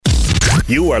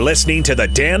You are listening to the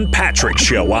Dan Patrick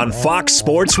Show on Fox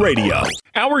Sports Radio.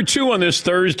 Hour 2 on this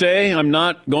Thursday. I'm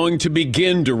not going to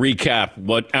begin to recap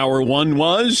what Hour 1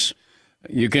 was.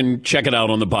 You can check it out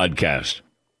on the podcast.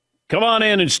 Come on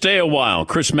in and stay a while.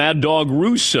 Chris Mad Dog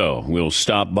Russo will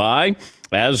stop by,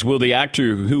 as will the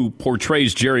actor who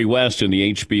portrays Jerry West in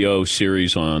the HBO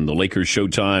series on the Lakers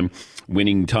Showtime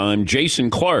Winning Time. Jason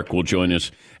Clark will join us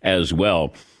as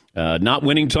well. Not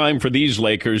winning time for these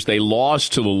Lakers. They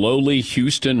lost to the lowly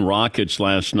Houston Rockets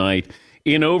last night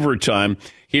in overtime.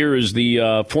 Here is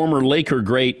the former Laker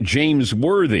great James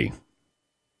Worthy.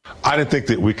 I didn't think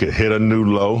that we could hit a new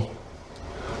low,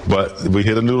 but we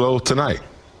hit a new low tonight.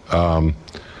 The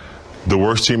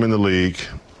worst team in the league,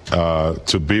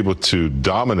 to be able to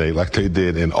dominate like they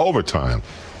did in overtime.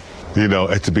 You know,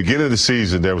 at the beginning of the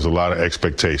season, there was a lot of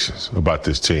expectations about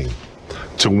this team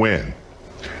to win.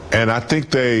 And I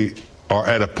think they are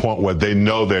at a point where they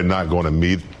know they're not going to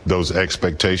meet those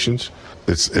expectations.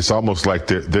 It's almost like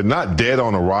they're not dead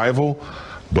on arrival,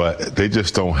 but they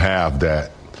just don't have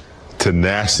that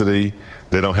tenacity.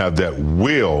 They don't have that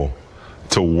will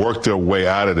to work their way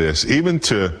out of this, even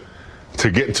to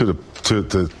get into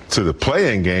the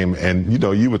play-in game. And, you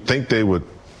know, you would think they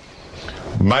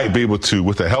might be able to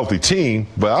with a healthy team,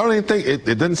 but I don't even think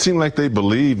it doesn't seem like they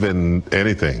believe in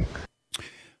anything.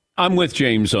 I'm with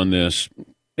James on this.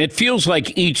 It feels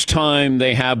like each time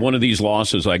they have one of these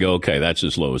losses, I go, okay, that's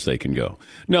as low as they can go.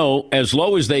 No, as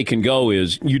low as they can go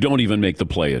is you don't even make the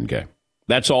play-in game.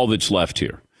 That's all that's left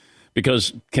here.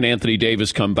 Because can Anthony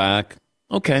Davis come back?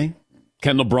 Okay.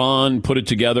 Can LeBron put it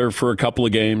together for a couple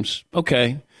of games?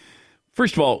 Okay.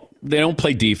 First of all, they don't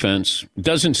play defense. It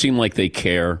doesn't seem like they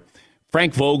care.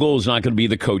 Frank Vogel is not going to be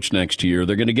the coach next year.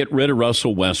 They're going to get rid of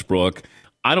Russell Westbrook.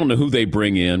 I don't know who they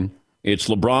bring in. It's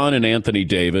LeBron and Anthony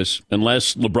Davis,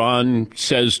 unless LeBron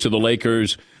says to the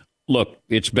Lakers, look,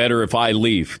 it's better if I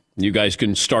leave. You guys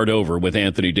can start over with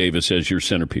Anthony Davis as your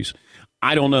centerpiece.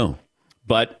 I don't know.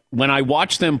 But when I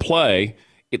watch them play,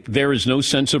 there is no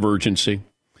sense of urgency.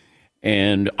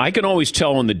 And I can always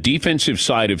tell on the defensive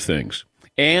side of things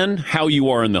and how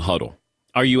you are in the huddle.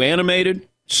 Are you animated?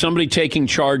 Somebody taking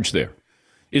charge there?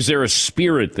 Is there a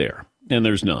spirit there? And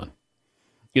there's none.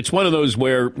 It's one of those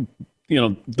where, you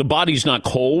know, the body's not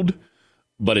cold,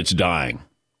 but it's dying.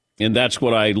 And that's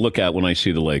what I look at when I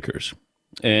see the Lakers.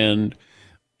 And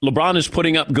LeBron is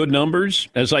putting up good numbers.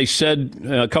 As I said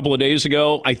a couple of days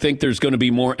ago, I think there's going to be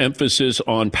more emphasis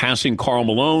on passing Karl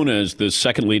Malone as the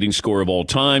second leading scorer of all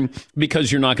time,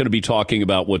 because you're not going to be talking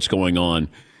about what's going on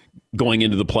going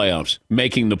into the playoffs,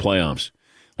 making the playoffs.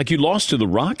 Like, you lost to the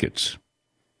Rockets.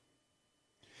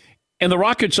 And the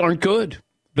Rockets aren't good.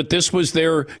 But this was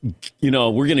their, you know,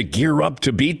 we're going to gear up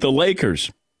to beat the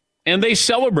Lakers. And they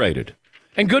celebrated.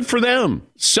 And good for them.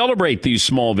 Celebrate these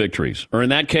small victories. Or in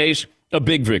that case, a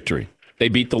big victory. They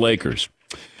beat the Lakers.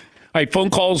 All right, phone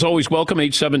calls always welcome.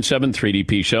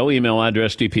 877-3DP-SHOW. Email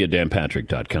address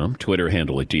dp@danpatrick.com. Twitter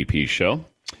handle @DP-SHOW.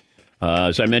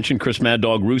 As I mentioned, Chris Mad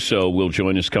Dog Russo will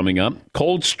join us coming up.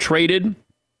 Colts traded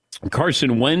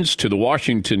Carson Wentz to the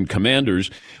Washington Commanders.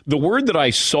 The word that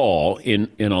I saw in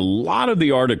a lot of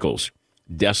the articles,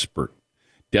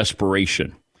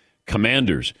 desperation.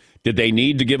 Commanders, did they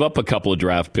need to give up a couple of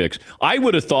draft picks? I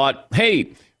would have thought,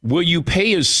 hey, will you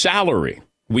pay his salary?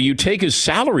 Will you take his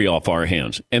salary off our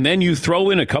hands? And then you throw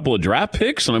in a couple of draft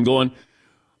picks? And I'm going,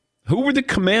 who were the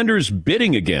Commanders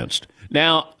bidding against?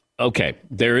 Now, okay,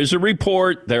 there is a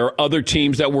report. There are other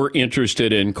teams that were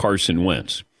interested in Carson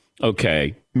Wentz.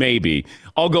 Okay, maybe.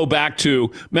 I'll go back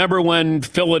to, remember when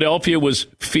Philadelphia was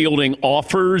fielding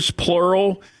offers,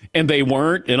 plural, and they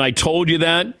weren't? And I told you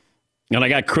that, and I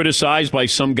got criticized by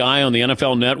some guy on the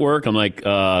NFL Network. I'm like,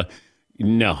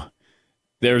 no.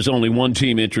 There's only one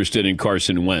team interested in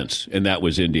Carson Wentz, and that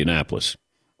was Indianapolis.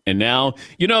 And now,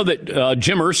 you know that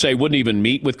Jim Irsay wouldn't even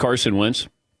meet with Carson Wentz?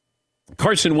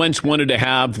 Carson Wentz wanted to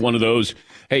have one of those,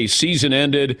 hey, season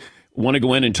ended, want to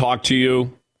go in and talk to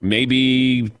you.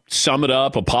 Maybe sum it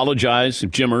up, apologize.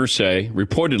 If Jim Irsay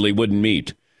reportedly wouldn't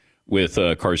meet with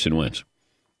Carson Wentz.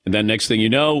 And then next thing you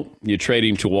know, you trade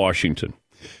him to Washington.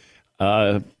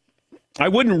 I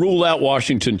wouldn't rule out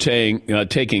Washington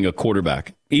taking a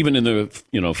quarterback, even in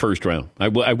the first round. I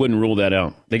wouldn't rule that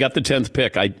out. They got the 10th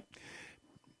pick. I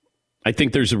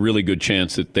think there's a really good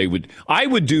chance that they would. I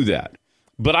would do that.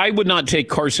 But I would not take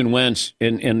Carson Wentz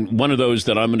and one of those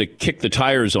that I'm going to kick the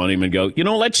tires on him and go,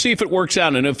 let's see if it works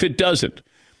out. And if it doesn't,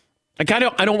 I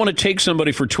don't want to take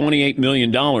somebody for $28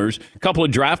 million, a couple of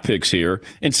draft picks here,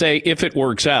 and say, if it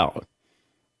works out.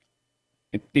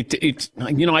 It's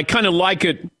I kind of like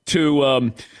it to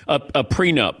a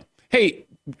prenup. Hey,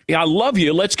 I love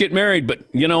you. Let's get married. But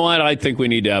you know what? I think we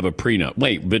need to have a prenup.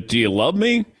 Wait, but do you love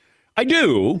me? I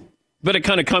do. But it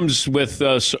kind of comes with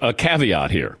a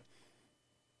caveat here.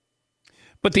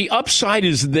 But the upside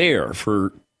is there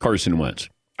for Carson Wentz.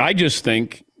 I just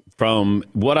think from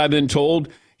what I've been told,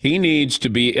 he needs to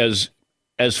be as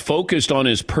focused on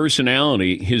his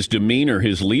personality, his demeanor,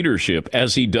 his leadership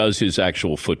as he does his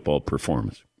actual football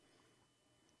performance.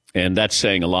 And that's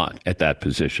saying a lot at that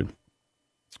position.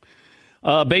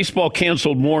 Baseball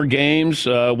canceled more games.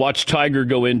 Watched Tiger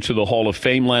go into the Hall of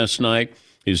Fame last night.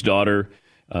 His daughter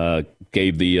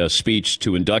gave the speech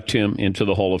to induct him into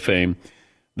the Hall of Fame.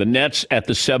 The Nets at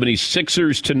the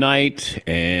 76ers tonight.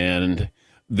 And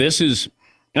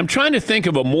I'm trying to think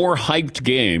of a more hyped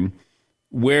game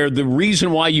where the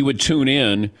reason why you would tune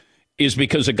in is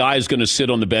because a guy is going to sit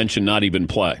on the bench and not even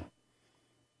play.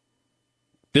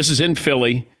 This is in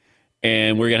Philly,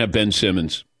 and we're going to have Ben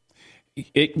Simmons.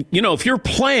 If you're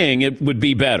playing, it would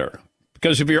be better.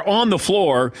 Because if you're on the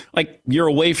floor, like you're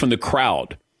away from the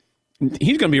crowd,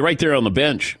 he's going to be right there on the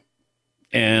bench.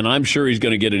 And I'm sure he's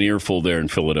going to get an earful there in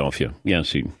Philadelphia.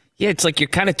 Yes, Yeah, it's like you're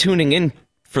kind of tuning in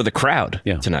for the crowd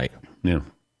tonight. Yeah.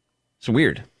 It's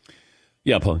weird.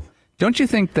 Yeah, Paul. Don't you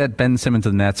think that Ben Simmons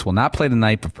of the Nets will not play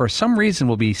tonight, but for some reason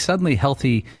will be suddenly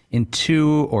healthy in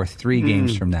 2 or 3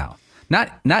 games from now?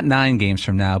 Not 9 games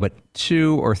from now, but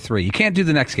 2 or 3. You can't do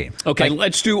the next game. Okay,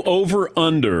 let's do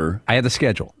over-under. I have the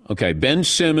schedule. Okay, Ben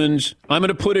Simmons, I'm going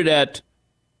to put it at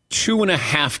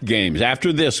 2.5 games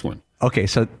after this one. Okay,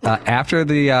 so after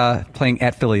the playing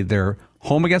at Philly, they're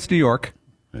home against New York,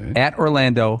 at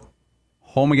Orlando,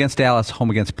 home against Dallas,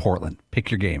 home against Portland. Pick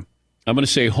your game. I'm going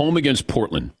to say home against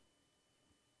Portland.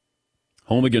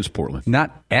 Home against Portland.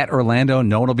 Not at Orlando.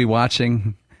 No one will be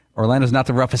watching. Orlando's not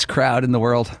the roughest crowd in the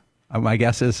world, my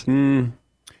guess is. I'm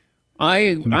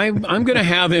going to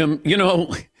have him,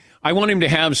 I want him to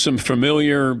have some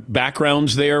familiar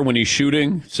backgrounds there when he's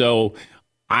shooting. So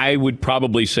I would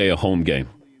probably say a home game.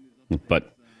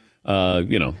 But,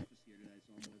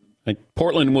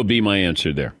 Portland will be my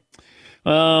answer there.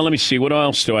 Let me see. What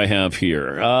else do I have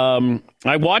here?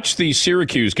 I watched the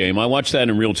Syracuse game. I watched that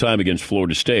in real time against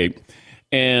Florida State.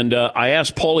 And I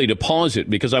asked Paulie to pause it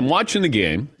because I'm watching the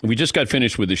game. We just got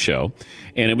finished with the show,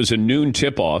 and it was a noon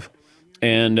tip-off.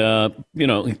 And,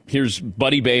 here's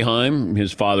Buddy Boeheim,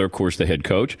 his father, of course, the head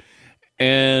coach.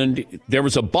 And there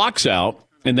was a box out,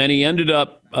 and then he ended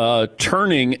up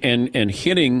turning and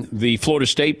hitting the Florida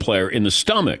State player in the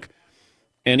stomach.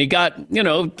 And he got,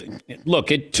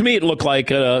 to me it looked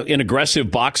like an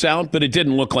aggressive box out, but it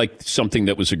didn't look like something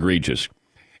that was egregious.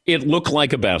 It looked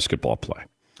like a basketball play.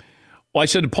 Well, I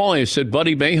said to Paulie,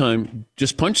 Buddy Boeheim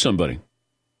just punched somebody.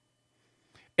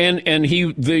 And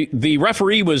the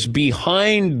referee was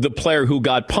behind the player who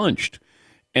got punched.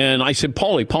 And I said,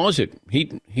 Paulie, pause it.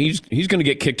 He's going to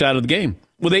get kicked out of the game.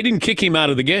 Well, they didn't kick him out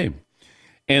of the game.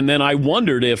 And then I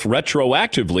wondered if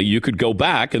retroactively you could go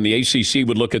back and the ACC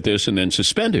would look at this and then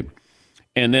suspend him.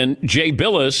 And then Jay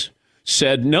Billis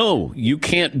said, no, you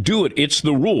can't do it. It's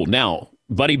the rule. Now,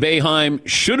 Buddy Boeheim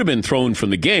should have been thrown from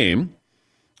the game,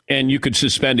 and you could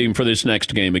suspend him for this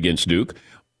next game against Duke.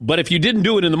 But if you didn't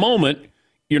do it in the moment,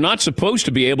 you're not supposed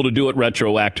to be able to do it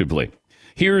retroactively.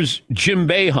 Here's Jim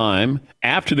Boeheim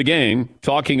after the game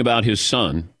talking about his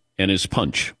son and his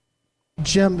punch.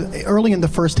 Jim, early in the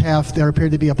first half, there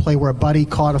appeared to be a play where Buddy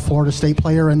caught a Florida State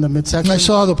player in the midsection. I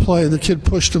saw the play. The kid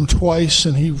pushed him twice,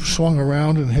 and he swung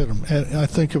around and hit him. And I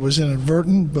think it was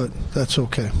inadvertent, but that's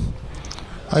okay.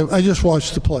 I just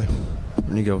watched the play.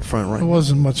 And you go front right. It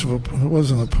wasn't much of a. It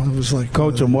wasn't a. It was like.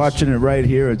 Coach, I'm watching it right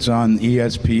here. It's on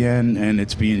ESPN and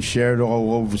it's being shared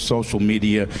all over social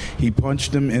media. He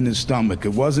punched him in his stomach.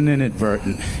 It wasn't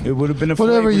inadvertent. It would have been a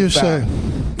whatever you foul. say.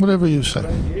 Whatever you say.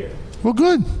 Right, well,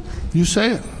 good. You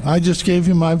say it. I just gave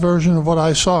you my version of what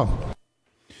I saw.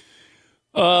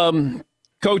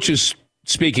 Coach is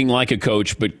speaking like a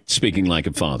coach, but speaking like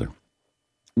a father.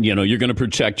 You're going to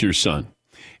protect your son.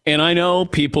 And I know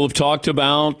people have talked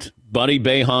about Buddy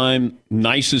Boeheim,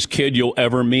 nicest kid you'll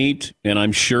ever meet, and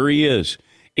I'm sure he is.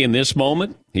 In this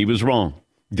moment, he was wrong.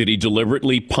 Did he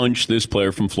deliberately punch this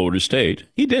player from Florida State?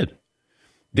 He did.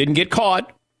 Didn't get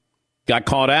caught. Got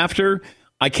caught after.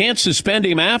 I can't suspend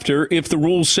him after if the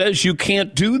rule says you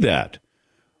can't do that.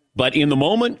 But in the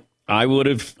moment, I would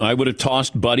have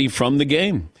tossed Buddy from the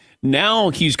game. Now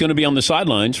he's going to be on the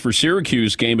sidelines for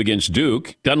Syracuse game against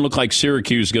Duke. Doesn't look like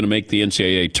Syracuse is going to make the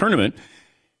NCAA tournament.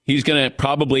 He's going to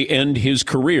probably end his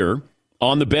career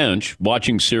on the bench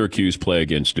watching Syracuse play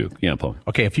against Duke. Yeah, Paul.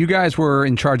 Okay, if you guys were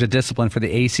in charge of discipline for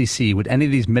the ACC, would any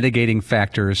of these mitigating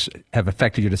factors have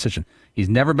affected your decision? He's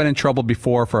never been in trouble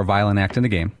before for a violent act in the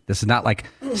game. This is not like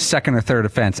second or third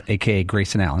offense, a.k.a.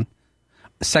 Grayson Allen.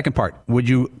 Second part, would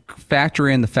you factor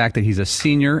in the fact that he's a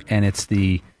senior and it's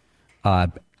the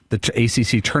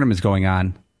ACC tournament's going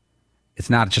on?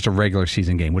 It's not just a regular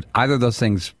season game. Would either of those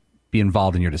things be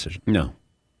involved in your decision? No.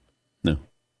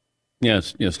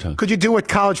 Yes, Tom. Could you do what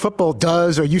college football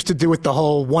does or used to do with the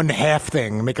whole 1/2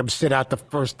 thing, make them sit out the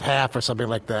first half or something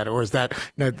like that? Or is that,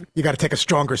 you got to take a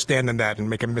stronger stand than that and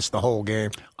make them miss the whole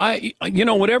game?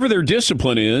 Whatever their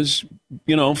discipline is,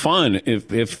 fine,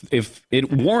 if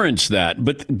it warrants that.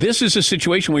 But this is a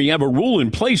situation where you have a rule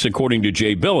in place, according to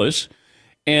Jay Billis,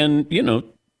 and,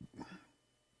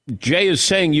 Jay is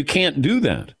saying you can't do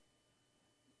that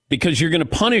because you're going to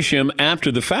punish him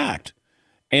after the fact.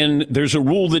 And there's a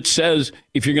rule that says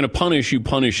if you're going to punish, you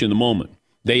punish in the moment.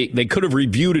 They could have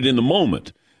reviewed it in the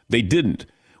moment. They didn't,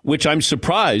 which I'm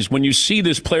surprised when you see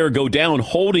this player go down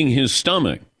holding his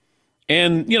stomach.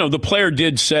 And, the player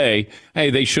did say, hey,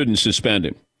 they shouldn't suspend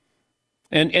him.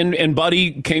 And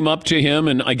Buddy came up to him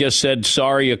and I guess said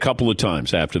sorry a couple of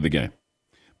times after the game.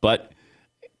 But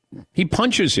he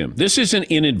punches him. This isn't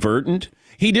inadvertent.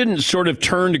 He didn't sort of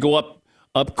turn to go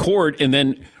up court and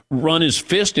then run his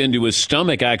fist into his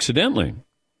stomach accidentally.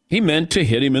 He meant to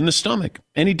hit him in the stomach,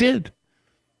 and he did.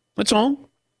 That's all.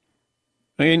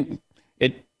 I mean,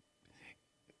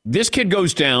 this kid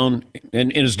goes down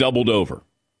and is doubled over.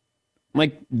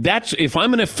 If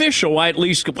I'm an official, I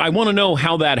want to know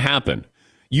how that happened.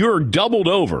 You're doubled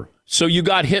over, so you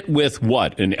got hit with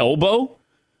what, an elbow?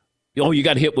 Oh, you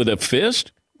got hit with a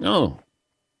fist? No.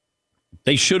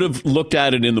 They should have looked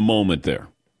at it in the moment there.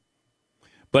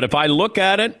 But if I look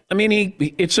at it,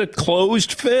 it's a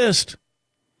closed fist.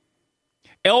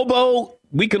 Elbow,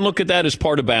 we can look at that as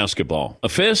part of basketball. A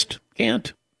fist,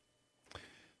 can't.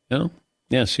 No?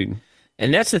 Yes.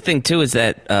 And that's the thing, too, is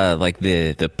that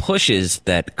the pushes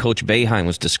that Coach Boeheim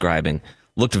was describing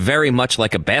looked very much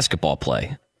like a basketball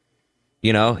play.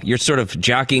 You're sort of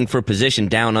jockeying for position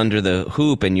down under the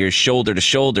hoop and you're shoulder to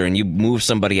shoulder and you move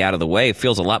somebody out of the way. It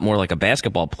feels a lot more like a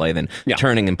basketball play than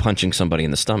turning and punching somebody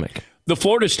in the stomach. The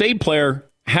Florida State player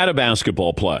had a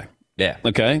basketball play. Yeah.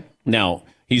 Okay? Now,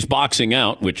 he's boxing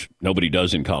out, which nobody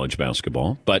does in college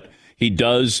basketball, but he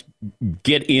does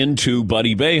get into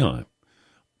Buddy Boeheim.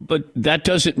 But that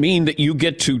doesn't mean that you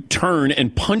get to turn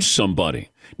and punch somebody.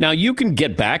 Now, you can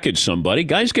get back at somebody.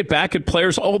 Guys get back at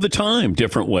players all the time,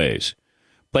 different ways.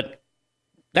 But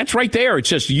that's right there. It's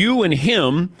just you and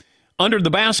him under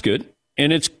the basket,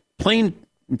 and it's plain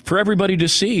for everybody to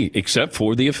see, except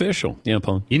for the official. Yeah,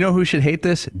 Paul. You know who should hate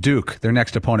this? Duke, their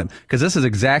next opponent. Because this is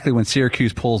exactly when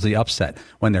Syracuse pulls the upset.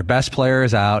 When their best player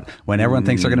is out, when everyone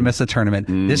thinks they're going to miss the tournament.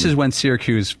 This is when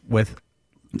Syracuse, with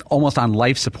almost on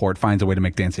life support, finds a way to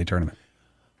make the NCAA tournament.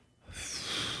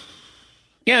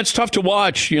 Yeah, it's tough to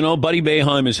watch. Buddy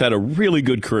Boeheim has had a really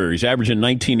good career. He's averaging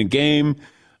 19 a game.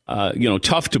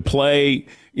 Tough to play,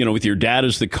 with your dad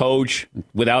as the coach,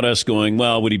 without us going,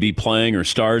 well, would he be playing or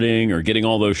starting or getting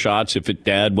all those shots if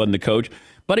dad wasn't the coach?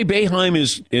 Buddy Boeheim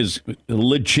is a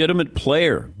legitimate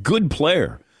player, good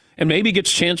player, and maybe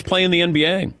gets a chance to play in the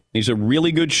NBA. He's a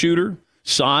really good shooter,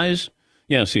 size.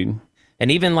 Yes, And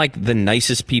even the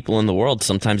nicest people in the world,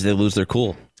 sometimes they lose their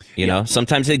cool.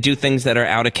 Sometimes they do things that are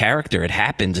out of character. It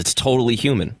happens. It's totally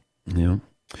human. Yeah.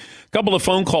 Couple of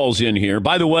phone calls in here.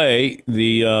 By the way,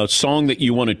 the song that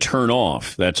you want to turn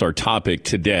off, that's our topic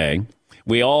today.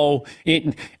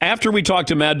 After we talk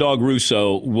to Mad Dog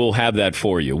Russo, we'll have that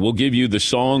for you. We'll give you the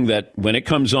song that when it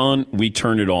comes on, we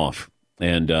turn it off.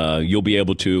 And you'll be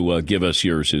able to give us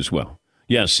yours as well.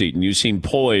 Yes, Seton, you seem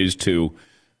poised to...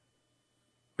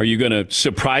 Are you going to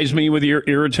surprise me with your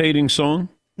irritating song?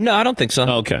 No, I don't think so.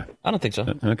 Okay. I don't think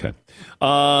so. Okay.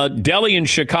 Deli in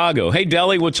Chicago. Hey,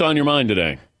 Deli, what's on your mind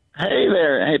today? Hey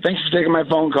there. Hey, thanks for taking my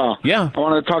phone call. Yeah. I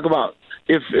want to talk about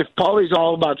if Paulie's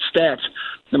all about stats,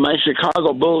 then my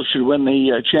Chicago Bulls should win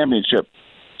the championship.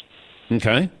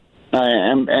 Okay.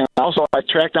 And also, I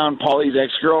tracked down Paulie's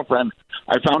ex-girlfriend.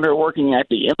 I found her working at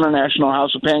the International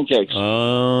House of Pancakes.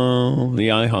 Oh, the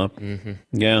IHOP. Mm-hmm.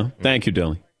 Yeah. Thank you,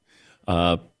 Deli.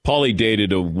 Paulie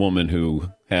dated a woman who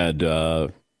had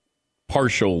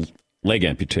partial leg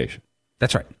amputation.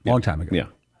 That's right. Long time ago. Yeah.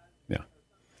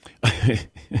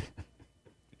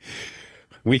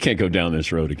 We can't go down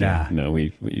this road again. Nah. No,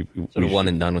 we sort of one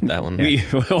and done with that one.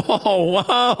 Oh,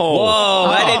 wow. Whoa,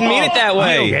 I didn't mean it that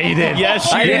way. Yeah, you did.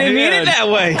 Yes, I didn't mean it that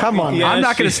way. Come on. Yes, I'm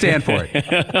not going to stand for it.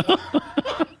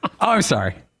 Oh, I'm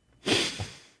sorry.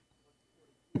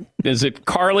 Is it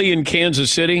Carly in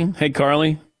Kansas City? Hey,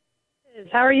 Carly.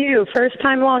 How are you? First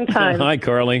time, long time. Hi,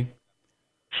 Carly.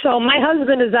 So my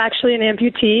husband is actually an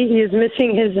amputee. He is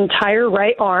missing his entire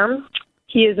right arm.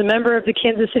 He is a member of the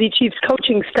Kansas City Chiefs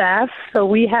coaching staff. So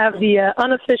we have the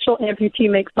unofficial amputee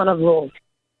make fun of rules.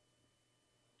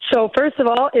 So first of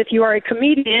all, if you are a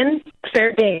comedian,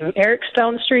 fair game. Eric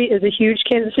Stone Street is a huge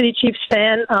Kansas City Chiefs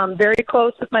fan, very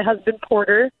close with my husband,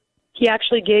 Porter. He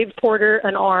actually gave Porter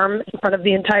an arm in front of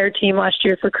the entire team last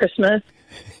year for Christmas.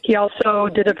 He also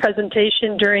did a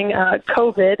presentation during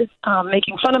COVID,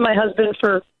 making fun of my husband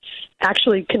for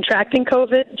actually contracting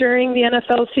COVID during the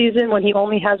NFL season when he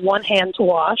only has one hand to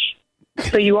wash.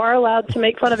 So you are allowed to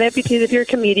make fun of amputees if you're a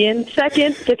comedian.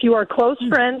 Second, if you are close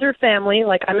friends or family,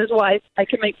 like I'm his wife, I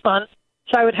can make fun.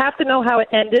 So I would have to know how it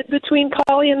ended between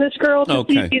Collie and this girl to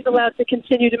see if he's allowed to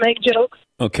continue to make jokes.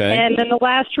 Okay. And then the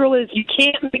last rule is you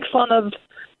can't make fun of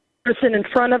the person in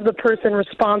front of the person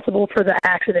responsible for the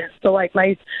accident. So like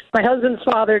my husband's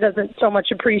father doesn't so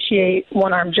much appreciate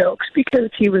one-arm jokes because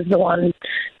he was the one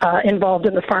involved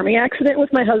in the farming accident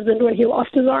with my husband when he lost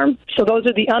his arm. So those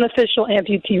are the unofficial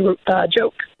amputee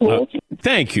joke rules.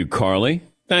 Thank you, Carly.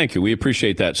 Thank you. We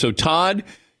appreciate that. So Todd,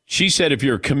 she said if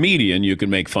you're a comedian, you can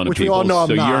make fun of people. Which we all know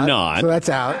so I'm not. You're not. So that's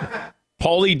out.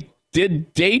 Paulie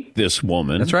did date this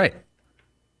woman. That's right.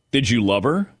 Did you love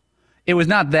her? It was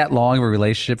not that long of a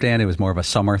relationship, Dan. It was more of a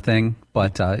summer thing.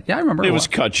 But yeah, I remember. It was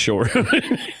cut short.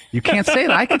 You can't say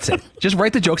it. I can say it. Just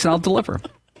write the jokes and I'll deliver.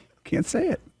 Can't say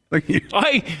it.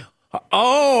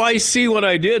 I see what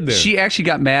I did there. She actually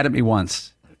got mad at me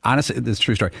once. Honestly, this is a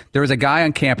true story. There was a guy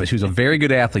on campus who's a very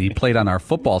good athlete. He played on our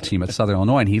football team at Southern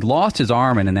Illinois, and he lost his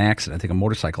arm in an accident, I think a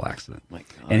motorcycle accident.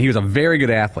 And he was a very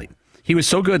good athlete. He was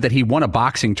so good that he won a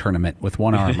boxing tournament with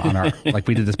one arm on our, like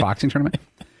we did this boxing tournament.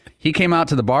 He came out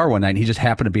to the bar one night, and he just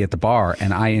happened to be at the bar,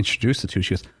 and I introduced the two.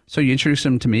 She goes, so you introduced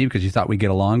him to me because you thought we'd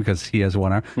get along because he has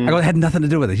one arm? I go, it had nothing to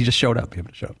do with it. He just showed up. He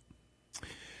showed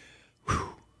up.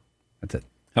 That's it.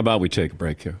 How about we take a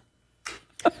break here?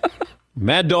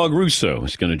 Mad Dog Russo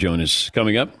is going to join us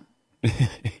coming up.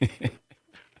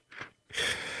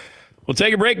 We'll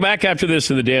take a break. Back after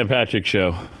this in the Dan Patrick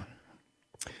Show.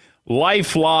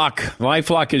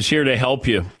 LifeLock is here to help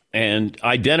you. And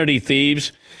identity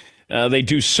thieves, they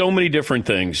do so many different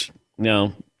things.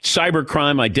 Now,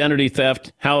 cybercrime, identity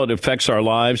theft, how it affects our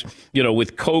lives. You know,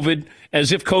 with COVID,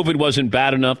 as if COVID wasn't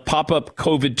bad enough, pop-up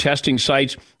COVID testing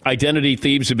sites, identity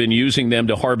thieves have been using them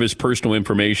to harvest personal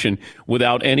information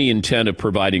without any intent of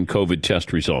providing COVID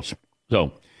test results.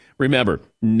 So remember,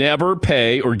 never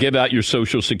pay or give out your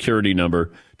social security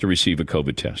number to receive a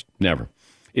COVID test. Never.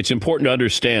 It's important to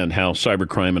understand how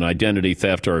cybercrime and identity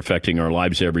theft are affecting our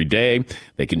lives every day.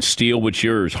 They can steal what's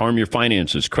yours, harm your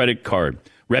finances, credit card,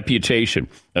 reputation.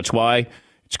 That's why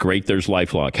it's great there's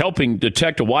LifeLock, helping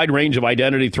detect a wide range of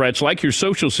identity threats like your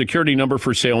social security number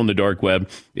for sale on the dark web.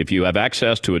 If you have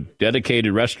access to a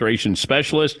dedicated restoration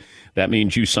specialist, that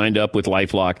means you signed up with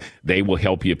LifeLock. They will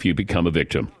help you if you become a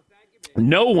victim.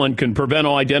 No one can prevent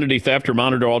all identity theft or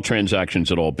monitor all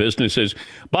transactions at all businesses,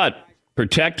 but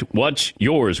protect what's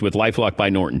yours with LifeLock by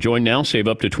Norton. Join now. Save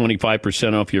up to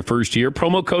 25% off your first year.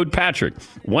 Promo code Patrick.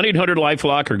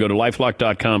 1-800-LifeLock or go to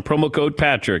LifeLock.com. Promo code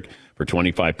Patrick for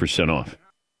 25% off.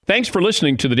 Thanks for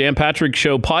listening to the Dan Patrick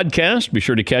Show podcast. Be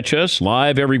sure to catch us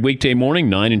live every weekday morning,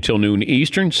 9 until noon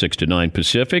Eastern, 6 to 9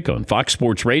 Pacific on Fox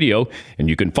Sports Radio. And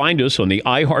you can find us on the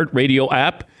iHeartRadio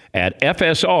app at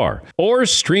FSR or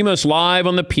stream us live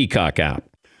on the Peacock app.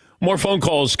 More phone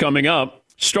calls coming up.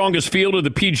 Strongest field of the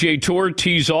PGA Tour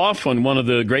tees off on one of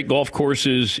the great golf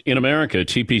courses in America,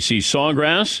 TPC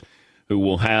Sawgrass, who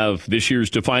will have this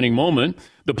year's defining moment.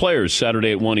 The Players,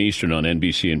 Saturday at 1 Eastern on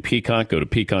NBC and Peacock. Go to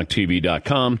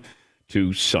peacocktv.com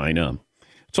to sign up.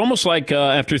 It's almost like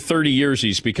after 30 years,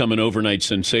 he's become an overnight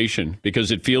sensation because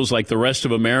it feels like the rest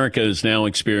of America is now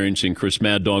experiencing Chris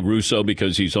Mad Dog Russo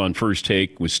because he's on First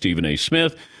Take with Stephen A.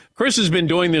 Smith. Chris has been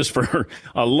doing this for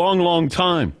a long, long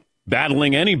time,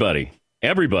 battling everybody.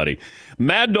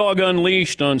 Mad Dog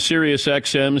Unleashed on Sirius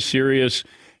XM,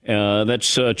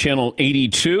 that's channel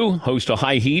 82, host of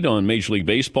High Heat on Major League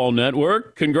Baseball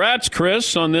Network. Congrats,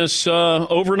 Chris, on this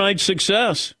overnight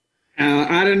success.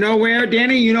 Out of nowhere,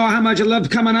 Danny, you know how much I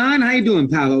love coming on. How you doing,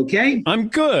 pal? Okay? I'm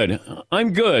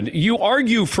good. You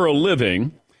argue for a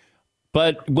living,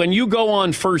 but when you go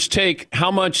on First Take,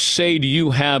 how much say do you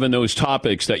have in those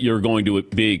topics that you're going to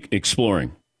be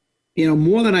exploring? You know,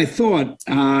 more than I thought.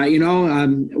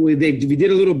 We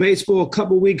did a little baseball a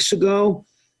couple weeks ago.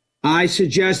 I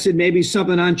suggested maybe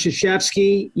something on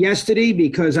Krzyzewski yesterday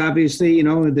because obviously, you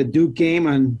know, the Duke game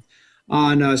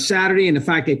on Saturday and the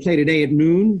fact they play today at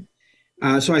noon.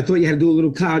 So I thought you had to do a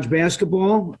little college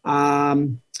basketball.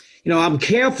 I'm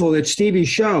careful at Stevie's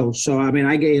show. So, I'm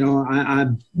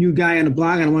a new guy on the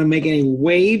block. I don't want to make any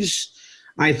waves.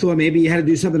 I thought maybe you had to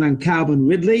do something on Calvin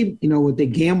Ridley, with the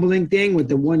gambling thing, with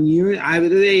the 1 year.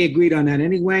 They agreed on that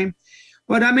anyway.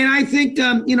 But, I think,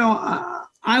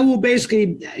 I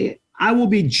will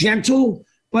be gentle.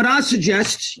 But I'll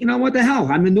suggest, what the hell?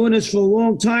 I've been doing this for a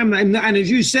long time. And as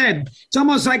you said, it's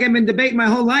almost like I've been debating my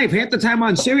whole life. Half the time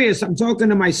on Sirius, I'm talking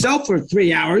to myself for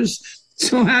 3 hours.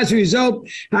 So as a result,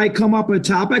 I come up with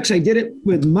topics. I did it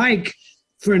with Mike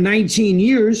for 19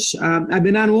 years. I've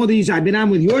been on all these. I've been on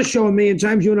with your show a million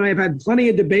times. You and I have had plenty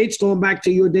of debates going back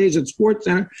to your days at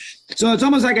SportsCenter. So it's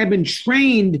almost like I've been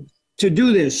trained to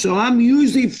do this. So I'm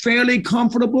usually fairly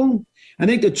comfortable. I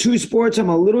think the two sports I'm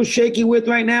a little shaky with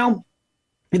right now.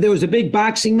 If there was a big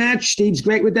boxing match, Steve's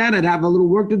great with that. I'd have a little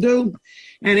work to do.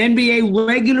 And NBA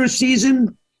regular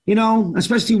season,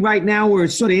 especially right now where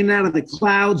it's sort of in and out of the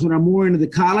clouds when I'm more into the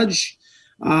college,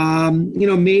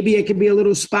 maybe it can be a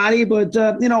little spotty, but,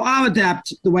 I'll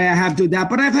adapt the way I have to adapt.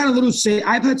 But I've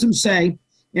had some say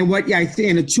in what I think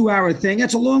in a 2-hour thing.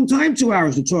 That's a long time, 2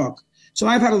 hours to talk. So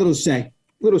I've had a little say.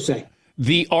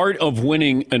 The art of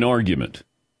winning an argument.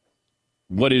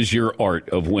 What is your art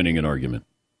of winning an argument?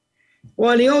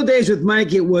 Well, in the old days with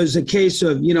Mike, it was a case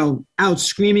of, out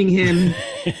screaming him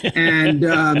and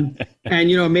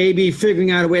maybe figuring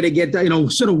out a way to get,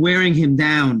 sort of wearing him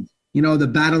down, the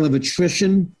battle of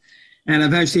attrition. And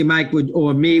eventually Mike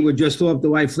would just throw up the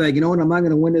white flag. You know what? I'm not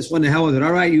going to win this one. The hell with it.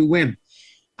 All right, you win.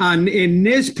 In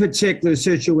this particular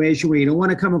situation where you don't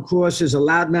want to come across as a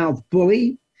loudmouth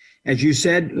bully, as you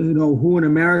said, who in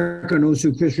America knows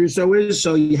who Chris Russo is.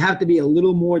 So you have to be a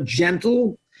little more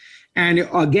gentle. And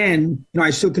again,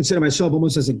 I still consider myself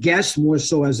almost as a guest, more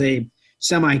so as a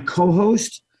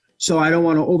semi-co-host. So I don't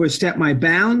want to overstep my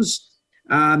bounds.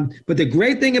 But the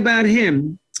great thing about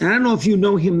him, and I don't know if you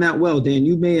know him that well, Dan,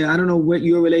 I don't know what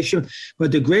your relationship,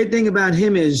 but the great thing about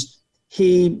him is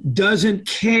he doesn't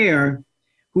care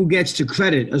who gets the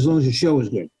credit as long as the show is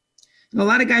good. A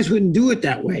lot of guys wouldn't do it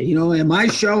that way. In my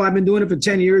show, I've been doing it for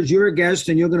 10 years. You're a guest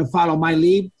and you're going to follow my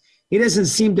lead. He doesn't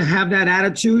seem to have that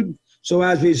attitude. So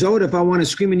as a result, if I want to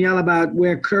scream and yell about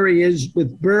where Curry is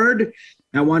with Bird,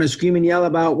 I want to scream and yell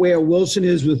about where Wilson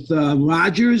is with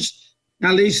Rodgers,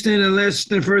 at least in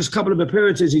the first couple of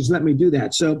appearances, he's let me do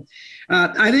that. So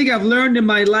I think I've learned in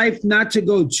my life not to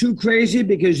go too crazy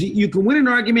because you can win an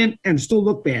argument and still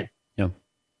look bad.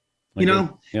 Yeah.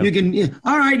 You can,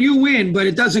 all right, you win, but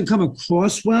it doesn't come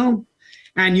across well.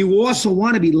 And you also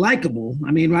want to be likable.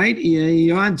 Right?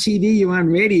 You're on TV, you're on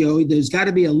radio. There's got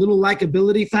to be a little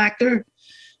likability factor.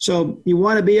 So you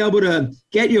want to be able to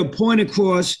get your point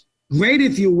across. Great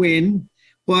if you win,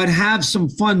 but have some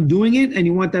fun doing it. And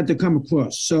you want that to come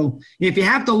across. So if you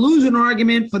have to lose an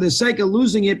argument for the sake of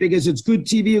losing it because it's good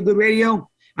TV or good radio,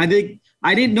 I think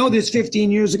I didn't know this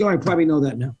 15 years ago. I probably know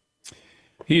that now.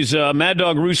 He's Mad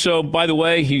Dog Russo. By the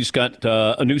way, he's got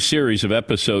a new series of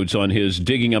episodes on his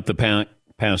Digging Up the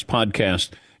Past podcast,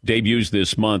 debuts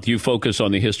this month. You focus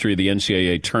on the history of the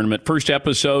NCAA tournament. First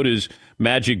episode is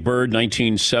Magic Bird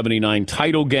 1979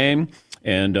 title game,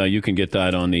 and you can get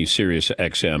that on the Sirius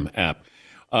XM app.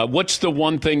 What's the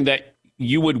one thing that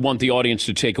you would want the audience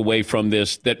to take away from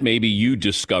this that maybe you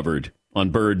discovered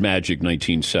on Bird Magic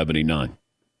 1979?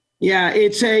 Yeah,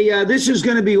 it's this is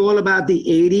going to be all about the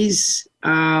 80s.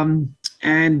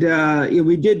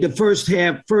 We did the first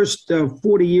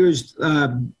 40 years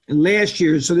last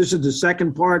year. So this is the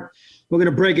second part. We're going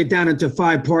to break it down into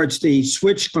 5 parts. The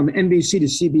switch from NBC to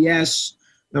CBS,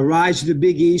 the rise of the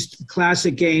Big East,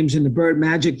 classic games, and the Bird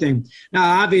Magic thing.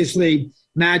 Now, obviously,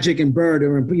 Magic and Bird,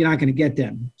 you're not going to get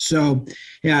them. So,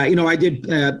 I did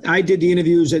the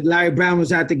interviews. Larry Brown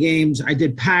was at the games. I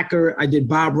did Packer. I did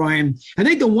Bob Ryan. I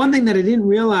think the one thing that I didn't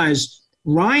realize,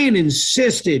 Ryan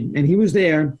insisted, and he was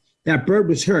there, that Bird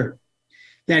was hurt,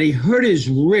 that he hurt his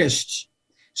wrist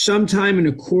sometime in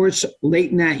the course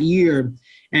late in that year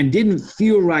and didn't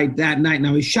feel right that night.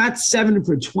 Now, he shot 7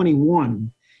 for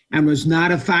 21 and was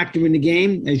not a factor in the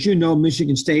game. As you know,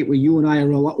 Michigan State, where you and I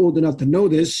are old enough to know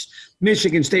this,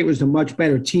 Michigan State was the much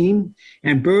better team,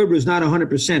 and Bird was not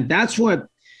 100%.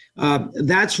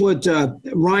 That's what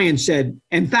Ryan said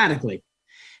emphatically.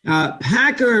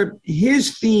 Packer,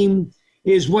 his theme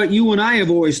is what you and I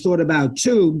have always thought about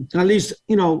too. At least,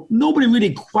 nobody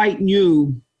really quite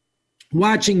knew,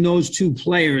 watching those two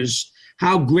players,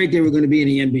 how great they were going to be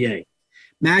in the NBA.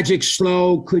 Magic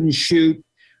slow, couldn't shoot.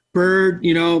 Bird,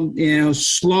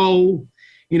 slow,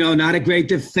 not a great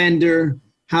defender.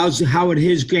 How would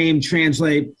his game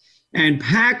translate? And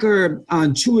Packer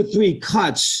on 2 or 3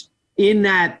 cuts in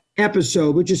that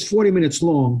episode, which is 40 minutes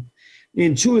long,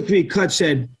 in 2 or 3 cuts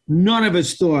said none of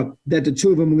us thought that the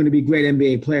two of them were going to be great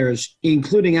NBA players,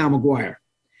 including Al McGuire.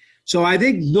 So I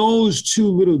think those 2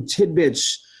 little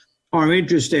tidbits are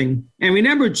interesting. And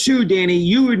remember, too, Danny,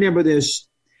 you remember this.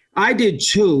 I did,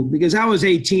 too, because I was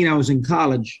 18. I was in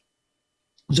college.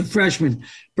 I was a freshman.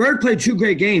 Bird played 2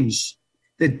 great games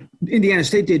that Indiana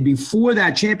State did before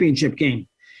that championship game.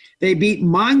 They beat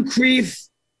Moncrief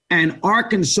and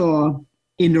Arkansas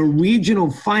in the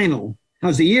regional final. That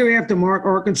was the year after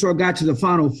Arkansas got to the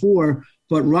Final Four,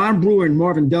 but Ron Brewer and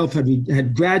Marvin Delph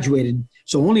had graduated,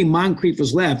 so only Moncrief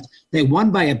was left. They won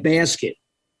by a basket,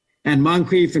 and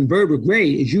Moncrief and Bird were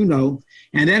great, as you know.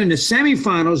 And then in the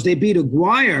semifinals, they beat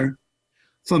Aguirre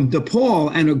from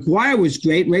DePaul, and Aguirre was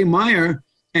great, Ray Meyer,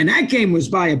 and that game was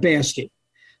by a basket.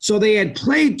 So they had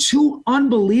played 2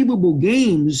 unbelievable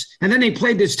games, and then they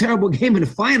played this terrible game in the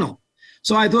final.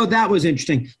 So I thought that was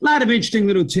interesting. A lot of interesting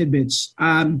little tidbits.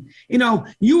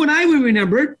 You and I will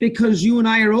remember it because you and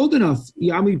I are old enough.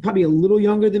 I mean, probably a little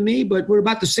younger than me, but we're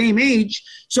about the same age.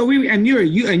 So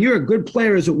you're a good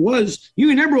player as it was. You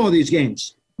remember all these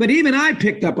games. But even I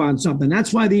picked up on something.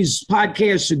 That's why these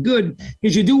podcasts are good,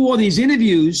 because you do all these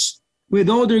interviews with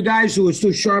older guys who are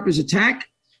still sharp as a tack,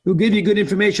 who give you good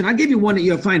information. I'll give you one that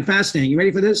you'll find fascinating. You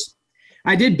ready for this?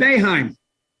 I did Boeheim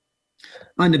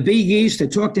on the Big East. I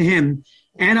talked to him,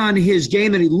 and on his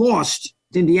game that he lost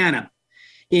to Indiana.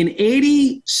 In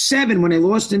 87, when they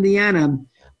lost Indiana,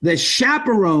 the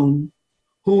chaperone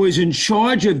who was in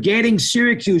charge of getting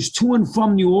Syracuse to and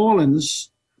from New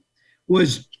Orleans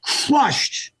was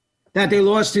crushed that they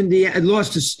lost to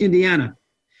Indiana.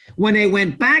 When they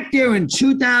went back there in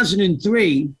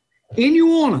 2003 in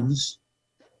New Orleans,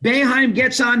 Boeheim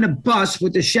gets on the bus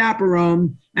with the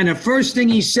chaperone, and the first thing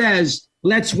he says,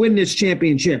 "Let's win this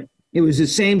championship." It was the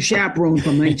same chaperone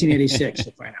from 1986.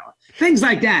 To find out things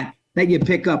like that you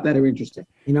pick up that are interesting.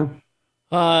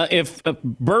 If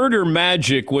Bird or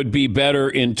Magic would be better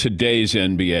in today's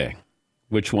NBA,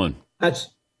 which one?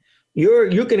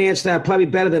 You can answer that probably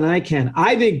better than I can.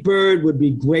 I think Bird would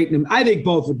be great. I think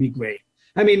both would be great.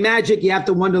 I mean, Magic, you have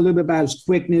to wonder a little bit about his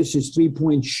quickness, his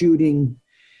 3-point shooting.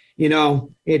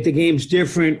 If the game's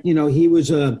different, he was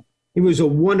a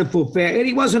wonderful and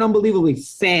he wasn't unbelievably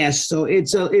fast. So and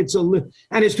his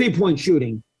 3-point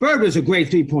shooting. Bird was a great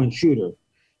 3-point shooter.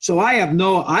 So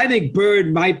I think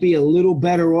Bird might be a little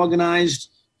better organized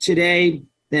today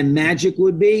than Magic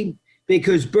would be,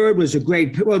 because Bird was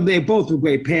they both were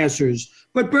great passers,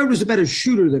 but Bird was a better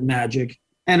shooter than Magic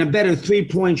and a better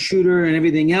 3-point shooter and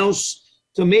everything else.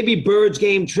 So maybe Bird's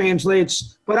game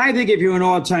translates, but I think if you're an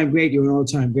all-time great, you're an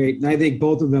all-time great. And I think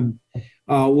both of them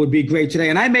would be great today.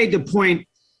 And I made the point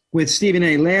with Stephen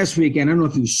A. last weekend. I don't know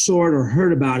if you saw it or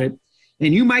heard about it,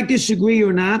 and you might disagree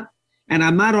or not. And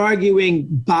I'm not arguing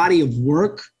body of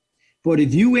work, but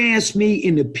if you ask me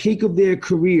in the peak of their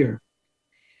career,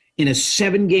 in a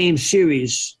 7-game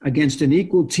series against an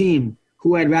equal team,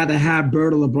 who I'd rather have,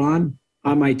 Bird or LeBron,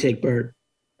 I might take Bird.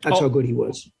 That's how good he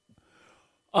was.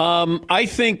 I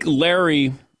think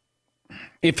Larry,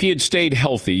 if he had stayed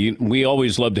healthy, we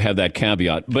always love to have that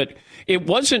caveat, but it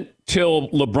wasn't till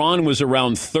LeBron was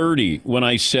around 30 when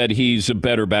I said he's a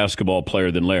better basketball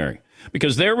player than Larry,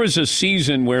 because there was a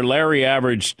season where Larry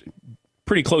averaged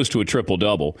pretty close to a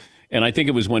triple-double, and I think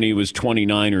it was when he was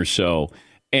 29 or so,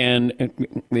 and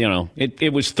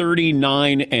it was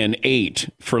 39-8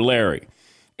 for Larry.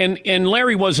 And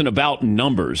Larry wasn't about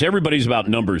numbers. Everybody's about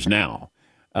numbers now.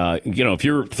 If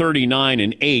you're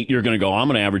 39-8, you're going to go, I'm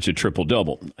going to average a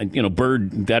triple-double.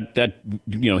 Bird,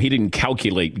 he didn't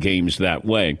calculate games that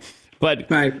way. But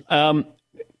right.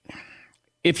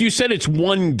 If you said it's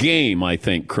one game, I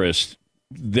think, Chris,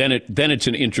 then it's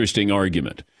an interesting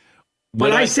argument.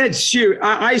 But I said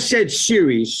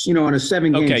series, on a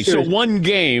 7-game series. Okay, so one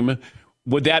game,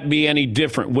 would that be any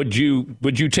different? Would you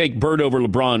take Bird over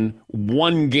LeBron?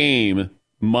 One game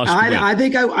must win. I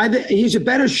think he's a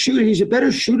better shooter. He's a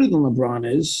better shooter than LeBron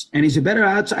is, and he's a better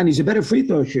outside, and he's a better free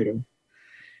throw shooter.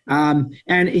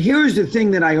 And here's the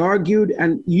thing that I argued,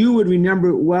 and you would remember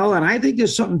it well, and I think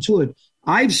there's something to it.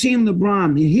 I've seen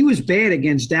LeBron. He was bad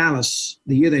against Dallas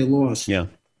the year they lost. Yeah.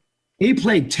 He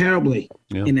played terribly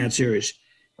in that series.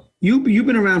 You've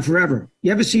been around forever.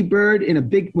 You ever see Bird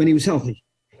when he was healthy?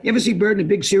 You ever see Bird in a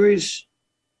big series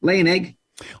lay an egg?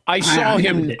 I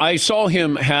saw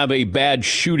him have a bad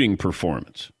shooting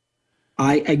performance.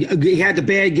 He had the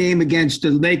bad game against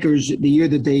the Lakers the year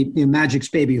that Magic's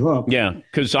baby hook. Yeah,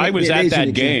 because I was at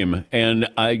that game, and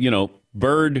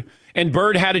Bird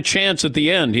had a chance at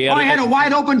the end. He had a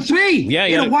wide open three. Yeah,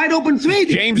 he had a wide open three.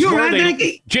 James,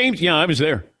 I was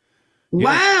there.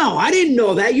 Wow, I didn't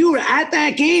know that. You were at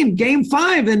that game, Game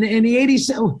 5 in the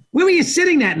 87. Where were you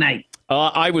sitting that night?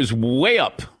 I was way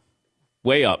up.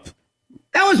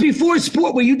 That was before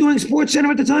sport. Were you doing Sports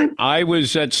Center at the time? I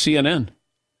was at CNN.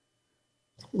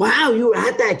 Wow, you were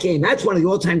at that game. That's one of the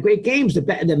all-time great games,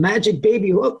 the Magic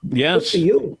Baby Hook. Yes. Good for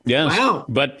you. Yes. Wow.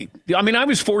 But, I mean, I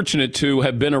was fortunate to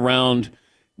have been around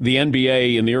the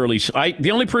NBA in the early...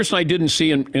 the only person I didn't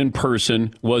see in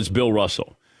person was Bill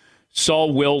Russell.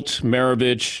 Saul Wilt,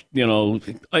 Maravich,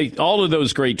 all of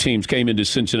those great teams came into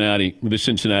Cincinnati, the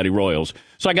Cincinnati Royals.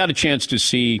 So I got a chance to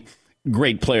see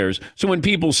great players. So when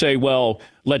people say, well,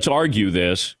 let's argue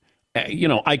this, I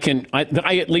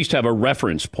at least have a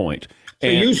reference point. So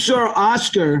you saw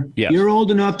Oscar. Yes. You're old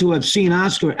enough to have seen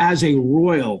Oscar as a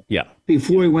Royal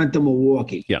before he went to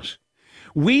Milwaukee. Yes.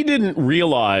 We didn't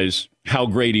realize how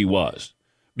great he was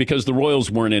because the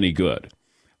Royals weren't any good.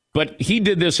 But he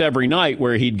did this every night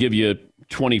where he'd give you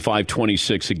 25,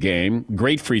 26 a game,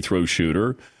 great free throw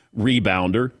shooter,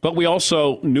 rebounder. But we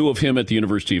also knew of him at the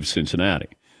University of Cincinnati.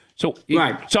 So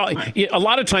a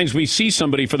lot of times we see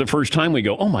somebody for the first time, we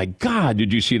go, oh, my God,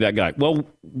 did you see that guy? Well,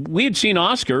 we had seen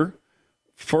Oscar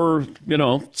for,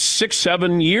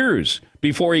 6-7 years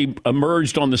before he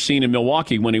emerged on the scene in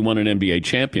Milwaukee when he won an NBA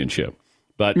championship.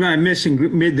 But the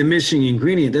missing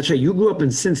ingredient. That's right. You grew up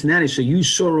in Cincinnati, so you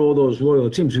saw all those Royal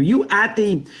teams. Are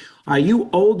you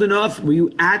old enough? Were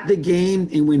you at the game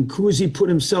and when Cousy put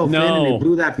himself in and they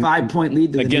blew that 5-point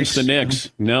lead to against the Knicks?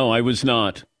 No, I was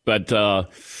not. But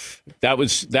that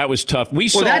was tough.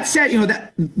 That said,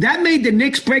 that made the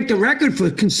Knicks break the record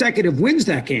for consecutive wins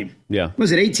that game. Yeah.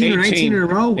 Was it 18 or 19 in a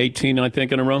row? 18, I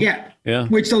think, in a row. Yeah.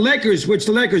 Which the Lakers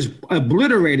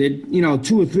obliterated,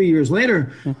 2 or 3 years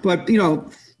later. But,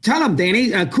 tell them,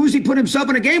 Danny, Cousy put himself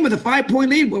in a game with a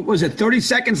 5-point lead. What was it, 30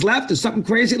 seconds left or something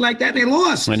crazy like that? They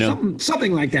lost. I know.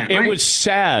 Something like that, It right? was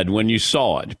sad when you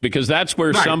saw it because that's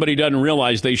where somebody doesn't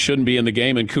realize they shouldn't be in the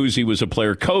game. And Cousy was a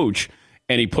player coach,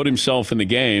 and he put himself in the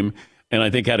game, and I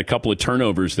think had a couple of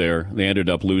turnovers there. They ended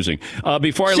up losing.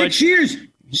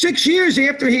 6 years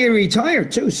after he retired,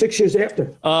 too. 6 years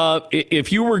after.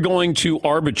 If you were going to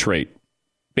arbitrate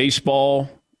baseball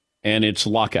and its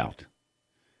lockout,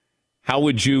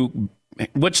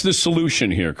 what's the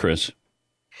solution here, Chris?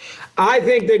 I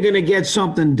think they're going to get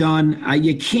something done.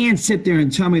 You can't sit there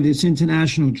and tell me this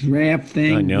international draft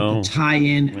thing, I know. with the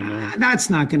tie-in. That's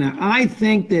not going to. I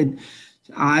think that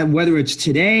whether it's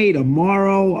today,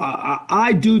 tomorrow,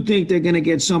 I do think they're going to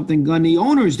get something done. The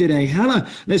owners did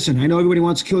listen, I know everybody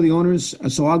wants to kill the owners,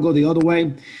 so I'll go the other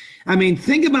way. I mean,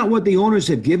 think about what the owners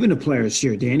have given to players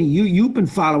here, Danny. You've been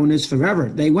following this forever.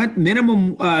 They went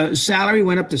minimum salary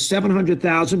went up to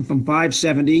 $700,000 from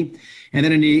 $570,000, and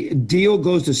then the deal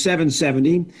goes to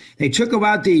 $770,000. They took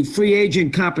about the free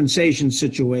agent compensation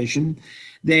situation.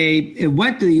 The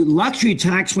luxury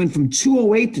tax went from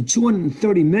 $208 to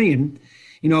 $230 million.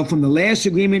 From the last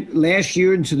agreement last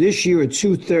year into this year at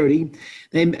 $230.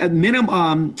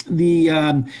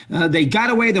 They got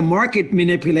away the market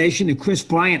manipulation, the Chris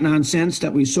Bryant nonsense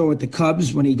that we saw with the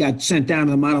Cubs when he got sent down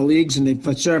to the minor leagues and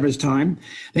for service time.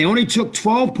 They only took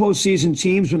 12 postseason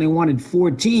teams when they wanted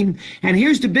 14. And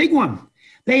here's the big one.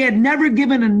 They had never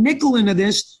given a nickel into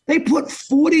this. They put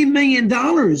 $40 million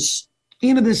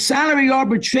into the salary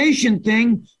arbitration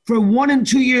thing for 1- and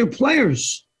 2-year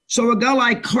players. So a guy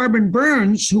like Corbin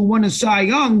Burns, who won a Cy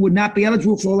Young, would not be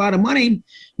eligible for a lot of money.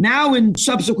 Now, in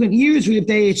subsequent years, if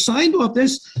they signed off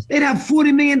this, they'd have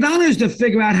 $40 million to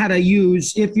figure out how to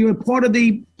use if you're part of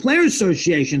the Players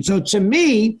Association. So to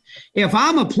me, if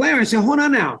I'm a player, I say, hold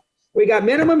on now. We got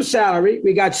minimum salary.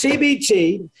 We got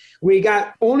CBT. We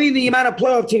got only the amount of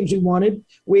playoff teams we wanted.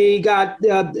 We got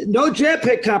no draft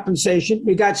pick compensation.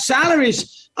 We got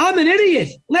salaries. I'm an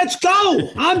idiot. Let's go.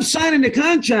 I'm signing the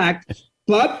contract.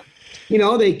 But,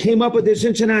 they came up with this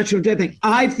international draft thing.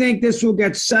 I think this will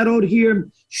get settled here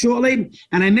shortly.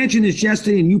 And I mentioned this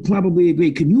yesterday, and you probably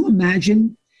agree. Can you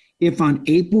imagine if on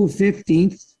April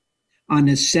 15th, on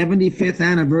the 75th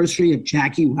anniversary of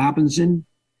Jackie Robinson,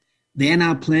 they're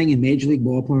now playing in Major League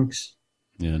ballparks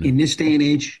in this day and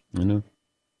age? I know.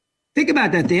 Think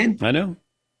about that, Dan. I know.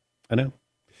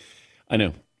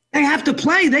 They have to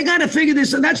play. They got to figure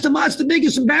this out. That's the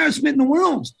biggest embarrassment in the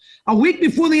world. A week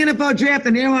before the NFL draft,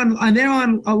 and they're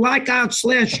on a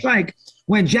lockout/strike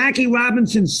when Jackie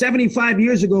Robinson 75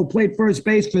 years ago played first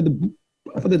base for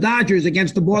the Dodgers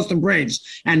against the Boston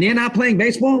Braves, and they're not playing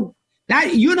baseball.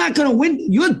 That you're not going to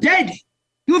win. You're dead.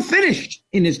 You're finished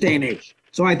in this day and age.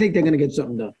 So I think they're going to get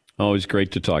something done. Always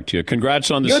great to talk to you.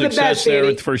 Congrats on the success there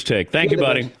at First Take. Thank you,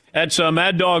 buddy. That's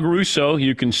Mad Dog Russo.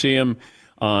 You can see him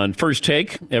on First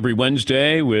Take every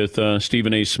Wednesday with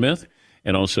Stephen A. Smith.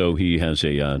 And also, he has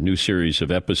a new series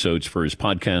of episodes for his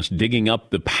podcast, Digging Up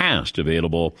the Past,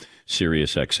 available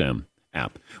SiriusXM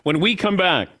app. When we come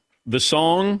back, the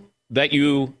song that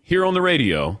you hear on the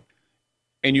radio,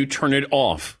 and you turn it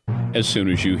off as soon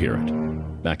as you hear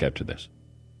it. Back after this.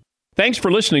 Thanks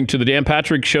for listening to the Dan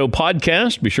Patrick Show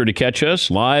podcast. Be sure to catch us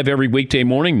live every weekday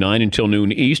morning, 9 until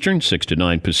noon Eastern, 6 to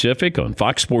 9 Pacific on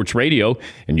Fox Sports Radio.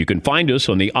 And you can find us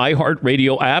on the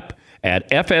iHeartRadio app at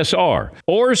FSR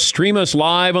or stream us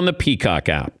live on the Peacock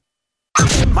app.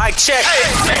 Mic check.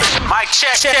 Mic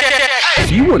check.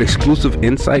 Do you want exclusive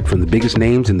insight from the biggest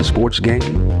names in the sports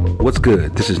game? What's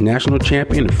good? This is national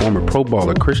champion and former pro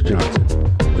baller Chris Johnson.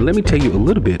 And let me tell you a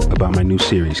little bit about my new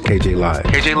series, KJ Live.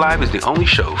 KJ Live is the only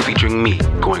show featuring me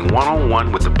going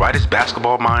one-on-one with the brightest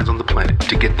basketball minds on the planet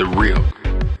to get the real.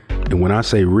 And when I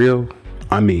say real,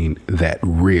 I mean that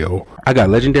real. I got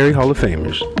legendary Hall of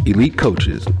Famers, elite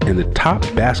coaches, and the top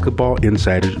basketball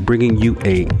insiders bringing you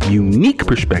a unique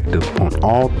perspective on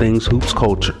all things hoops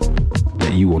culture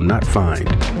that you will not find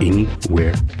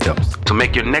anywhere else. So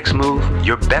make your next move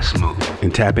your best move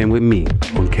and tap in with me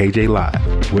on KJ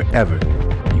Live, wherever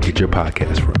you get your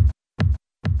podcast from.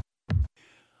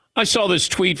 I saw this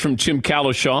tweet from Tim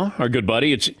Calishaw, our good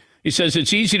buddy. He says,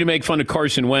 it's easy to make fun of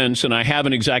Carson Wentz, and I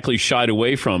haven't exactly shied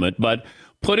away from it, but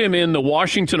put him in the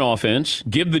Washington offense,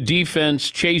 give the defense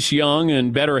Chase Young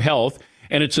and better health,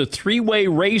 and it's a three-way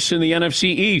race in the NFC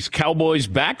East. Cowboys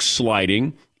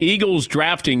backsliding, Eagles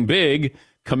drafting big,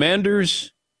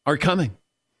 Commanders are coming.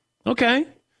 Okay.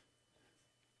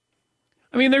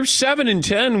 I mean, they're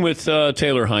 7-10 with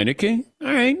Taylor Heineke.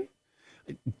 All right.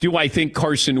 Do I think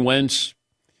Carson Wentz,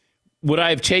 would I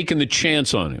have taken the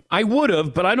chance on him? I would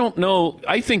have, but I don't know.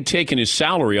 I think taking his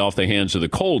salary off the hands of the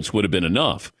Colts would have been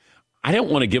enough. I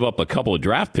don't want to give up a couple of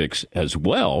draft picks as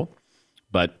well,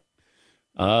 but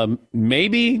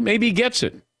maybe he gets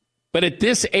it. But at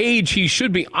this age, he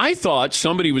should be. I thought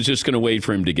somebody was just going to wait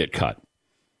for him to get cut.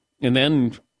 And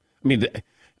then, I mean,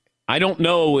 I don't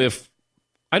know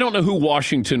who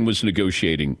Washington was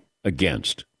negotiating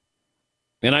against.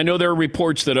 And I know there are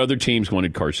reports that other teams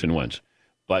wanted Carson Wentz.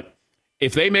 But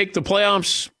if they make the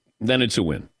playoffs, then it's a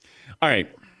win. All right.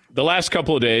 The last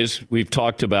couple of days, we've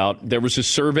talked about, there was a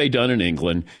survey done in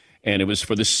England, and it was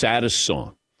for the saddest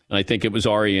song. And I think it was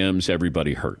R.E.M's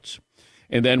Everybody Hurts.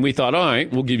 And then we thought, all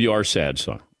right, we'll give you our sad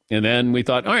song. And then we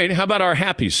thought, all right, how about our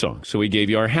happy song? So we gave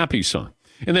you our happy song.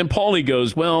 And then Paulie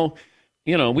goes, well,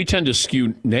 you know, we tend to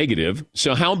skew negative.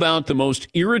 So how about the most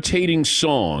irritating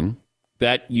song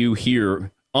that you hear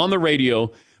on the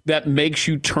radio that makes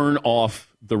you turn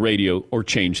off the radio or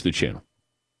change the channel?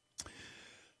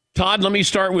 Todd, let me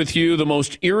start with you. The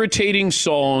most irritating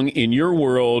song in your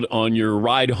world on your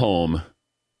ride home.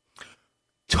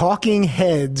 Talking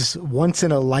Heads, Once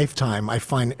in a Lifetime, I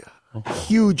find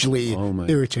hugely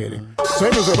irritating.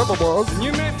 Same as it ever was.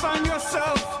 You may find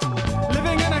yourself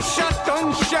living in a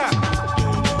shotgun shack,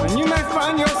 and you may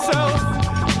find yourself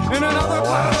in another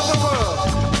part of the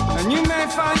world, and you may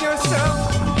find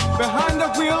yourself behind the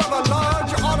wheel of a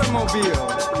large automobile,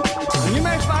 and you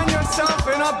may find yourself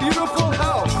in a beautiful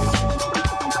house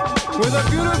with a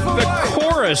beautiful wife.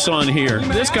 Chorus on here.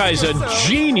 This guy's a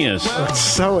genius. Oh, it's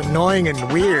so annoying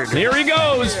and weird. Here he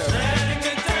goes.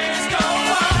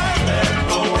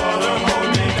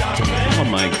 Oh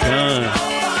my God.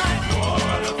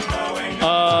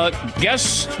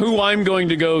 Guess who I'm going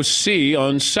to go see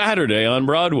on Saturday on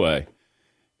Broadway?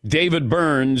 David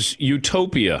Byrne's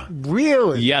Utopia.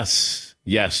 Really? Yes.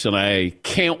 And I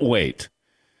can't wait.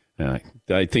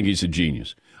 I think he's a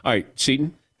genius. All right,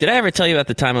 Seton. Did I ever tell you about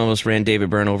the time I almost ran David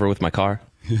Byrne over with my car?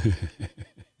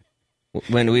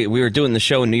 When we were doing the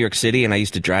show in New York City and I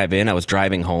used to drive in, I was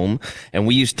driving home, and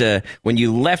we used to, when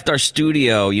you left our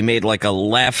studio, you made like a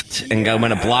left and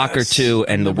went a block or two,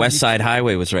 and the West Side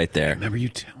Highway was right there. Remember you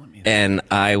telling me that? And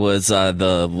I was,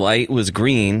 the light was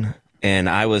green, and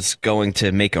I was going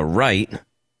to make a right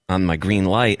on my green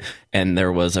light, and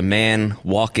there was a man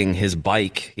walking his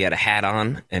bike. He had a hat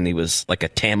on, and he was like a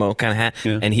Tamo kind of hat,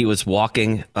 and he was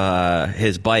walking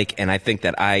his bike, and I think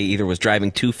that I either was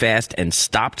driving too fast and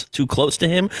stopped too close to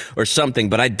him or something,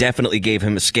 but I definitely gave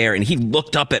him a scare, and he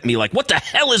looked up at me like, what the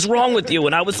hell is wrong with you?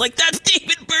 And I was like, that's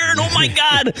David Byrne. Oh, my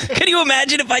God. Can you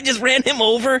imagine if I just ran him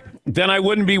over? Then I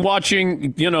wouldn't be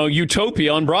watching,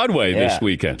 Utopia on Broadway this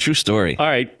weekend. True story. All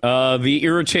right. The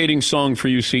irritating song for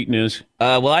you, Seton, is?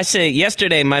 Well, I say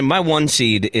yesterday, my one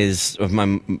seed is of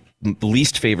my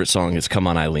least favorite song is Come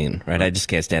On Eileen, right? I just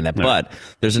can't stand that. No. But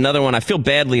there's another one. I feel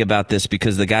badly about this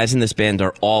because the guys in this band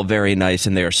are all very nice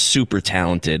and they are super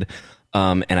talented.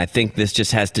 And I think this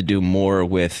just has to do more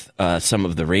with some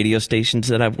of the radio stations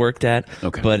that I've worked at.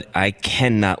 Okay. But I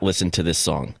cannot listen to this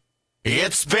song.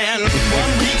 It's been 1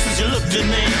 week since you looked at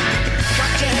me.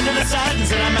 Cocked your head to the side and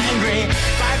said I'm angry.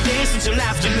 5 days since you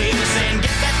laughed at me, saying get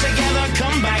back together,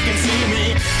 come back and see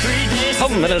me. 3 days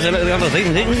since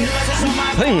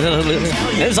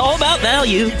it's all about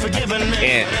value.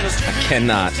 Yeah, I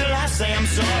cannot.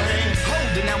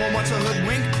 Now I want to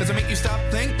hoodwink. Does it make you stop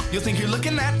think? You'll think you're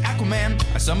looking at Aquaman.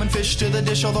 I summon fish to the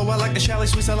dish, although I like the chalet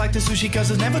sweets. I like the sushi cause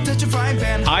it's never touch a frying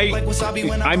pan.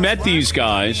 I met these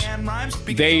guys.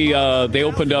 They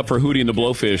opened up for Hootie and the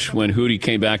Blowfish when Hootie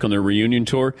came back on their reunion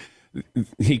tour.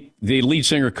 The lead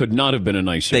singer could not have been a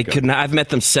nicer guy. Could not. I've met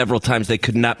them several times. They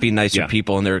could not be nicer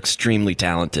people, and they're extremely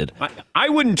talented. I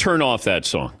wouldn't turn off that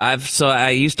song.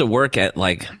 I used to work at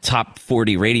like top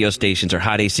 40 radio stations or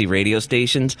hot AC radio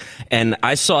stations, and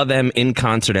I saw them in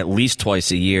concert at least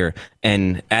twice a year.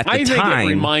 And at the time, I think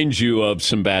it reminds you of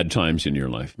some bad times in your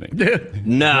life, maybe.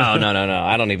 No.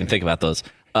 I don't even think about those.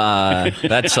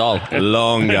 That's all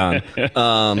long gone.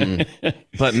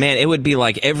 But man, it would be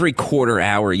like every quarter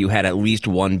hour you had at least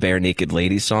one Bare Naked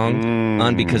Ladies song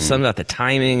on, because something about the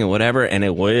timing and whatever. And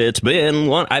it's been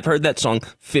one. I've heard that song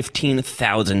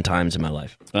 15,000 times in my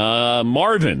life.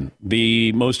 Marvin,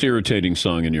 the most irritating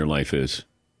song in your life is?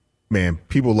 Man,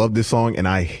 people love this song, and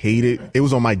I hate it. It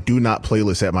was on my do not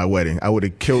playlist at my wedding. I would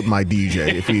have killed my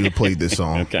DJ if he had played this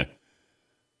song. Okay.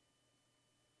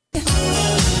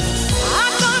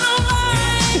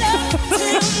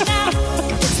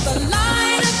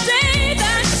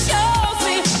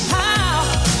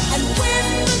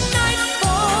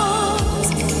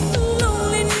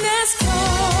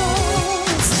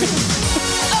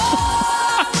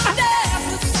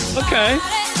 Okay.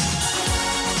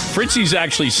 Fritzy's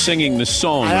actually singing the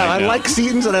song. I like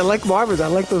Seaton's and I like Marvin's. I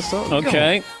like those songs.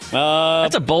 Okay.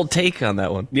 That's a bold take on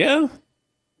that one. Yeah.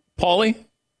 Paulie?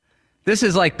 This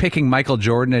is like picking Michael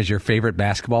Jordan as your favorite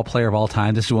basketball player of all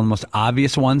time. This is one of the most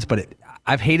obvious ones, but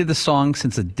I've hated the song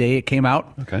since the day it came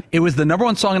out. Okay. It was the number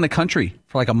one song in the country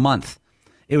for like a month.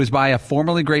 It was by a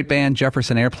formerly great band,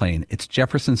 Jefferson Airplane. It's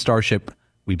Jefferson Starship,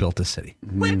 We Built This City.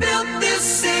 We built this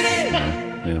city.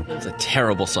 Yeah. It's a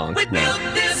terrible song. We built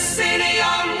this city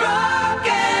on rock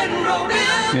and roll.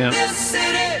 Built this city.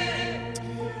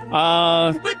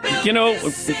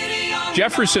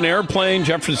 Jefferson Airplane,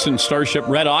 Jefferson Starship,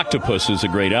 Red Octopus is a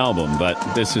great album, but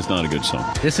this is not a good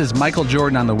song. This is Michael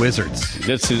Jordan on the Wizards.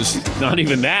 This is not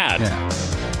even that. Yeah.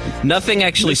 Nothing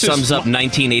actually sums up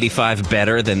 1985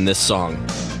 better than this song.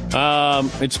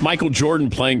 It's Michael Jordan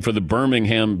playing for the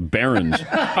Birmingham Barons.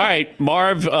 All right,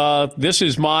 Marv, this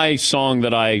is my song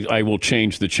that I will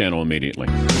change the channel immediately.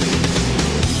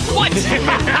 What?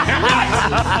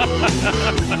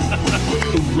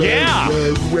 Yeah.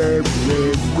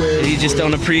 You just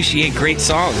don't appreciate great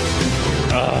songs.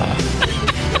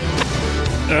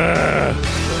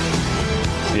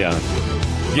 Yeah.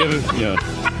 Yeah.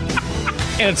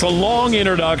 And it's a long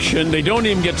introduction. They don't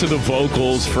even get to the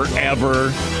vocals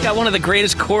forever. Got one of the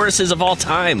greatest choruses of all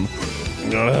time.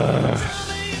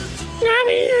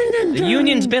 The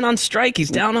union's been on strike. He's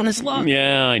down on his luck.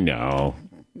 Yeah, I know.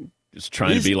 Just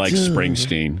trying to be like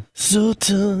Springsteen. So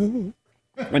tough.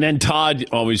 And then Todd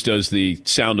always does the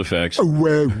sound effects. 2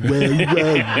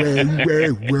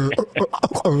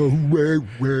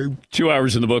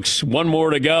 hours in the books. One more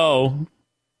to go.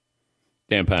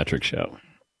 Dan Patrick Show.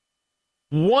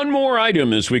 One more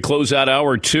item as we close out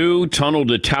hour 2. Tunnel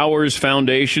to Towers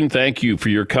Foundation. Thank you for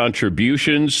your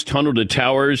contributions. Tunnel to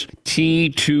Towers,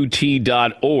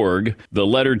 T2T.org. The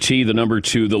letter T, the number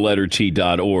 2, the letter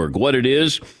T.org. What it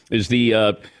is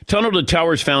the Tunnel to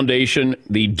Towers Foundation,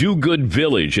 the Do Good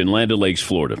Village in Land O'Lakes,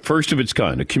 Florida. First of its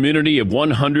kind, a community of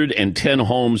 110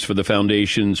 homes for the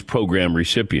foundation's program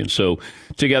recipients. So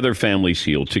together, families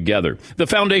heal together. The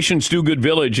foundation's Do Good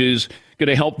Village is going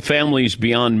to help families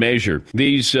beyond measure.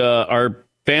 These are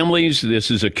families. This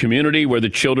is a community where the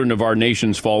children of our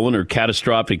nation's fallen or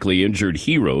catastrophically injured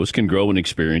heroes can grow and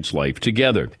experience life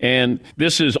together. And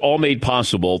this is all made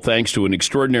possible thanks to an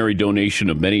extraordinary donation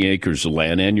of many acres of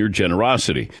land and your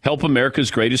generosity. Help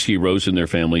America's greatest heroes and their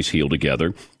families heal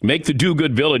together. Make the Do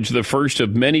Good Village the first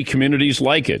of many communities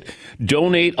like it.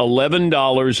 Donate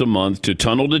 $11 a month to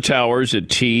Tunnel to Towers at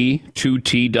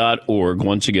T2T.org.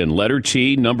 Once again, letter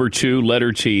T, number 2,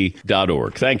 letter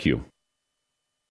T.org. Thank you.